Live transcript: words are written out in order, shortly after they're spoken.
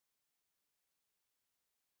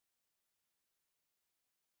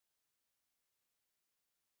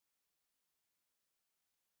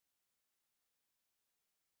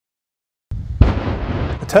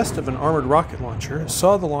test of an armored rocket launcher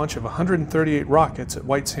saw the launch of 138 rockets at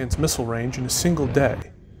White Sands Missile Range in a single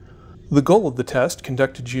day. The goal of the test,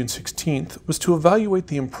 conducted June 16th, was to evaluate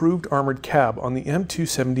the improved armored cab on the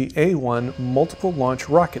M270A1 Multiple Launch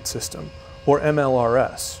Rocket System, or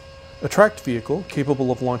MLRS, a tracked vehicle capable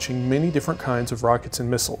of launching many different kinds of rockets and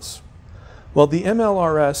missiles. While the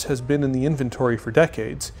MLRS has been in the inventory for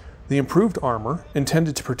decades, the improved armor,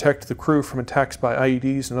 intended to protect the crew from attacks by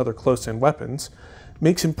IEDs and other close-in weapons,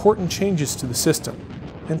 makes important changes to the system,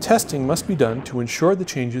 and testing must be done to ensure the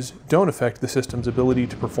changes don't affect the system's ability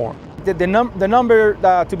to perform. The number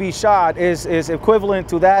to be shot is equivalent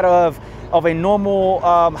to that of a normal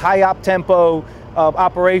high-op tempo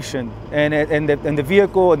operation, and the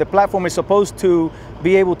vehicle and the platform is supposed to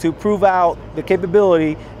be able to prove out the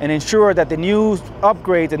capability and ensure that the new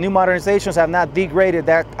upgrades, the new modernizations have not degraded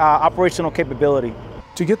that operational capability.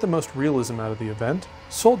 To get the most realism out of the event,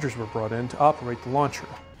 soldiers were brought in to operate the launcher,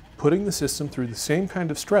 putting the system through the same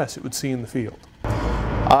kind of stress it would see in the field.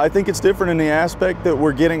 I think it's different in the aspect that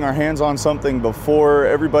we're getting our hands on something before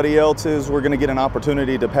everybody else is. We're going to get an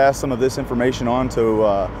opportunity to pass some of this information on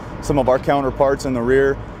to some of our counterparts in the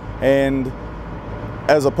rear. And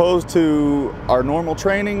as opposed to our normal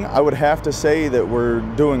training, I would have to say that we're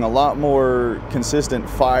doing a lot more consistent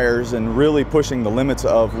fires and really pushing the limits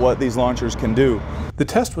of what these launchers can do. The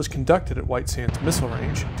test was conducted at White Sands Missile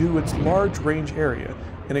Range due to its large range area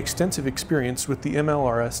and extensive experience with the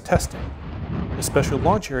MLRS testing. A special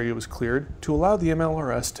launch area was cleared to allow the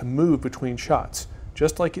MLRS to move between shots,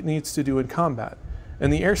 just like it needs to do in combat,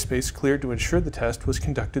 and the airspace cleared to ensure the test was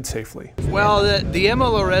conducted safely. Well, the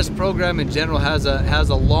MLRS program in general has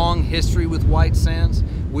a long history with White Sands.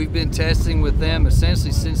 We've been testing with them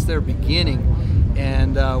essentially since their beginning,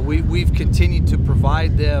 and we've continued to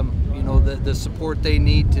provide them, the support they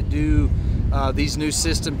need to do these new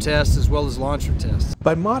system tests as well as launcher tests.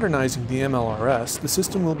 By modernizing the MLRS, the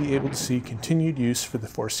system will be able to see continued use for the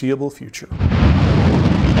foreseeable future.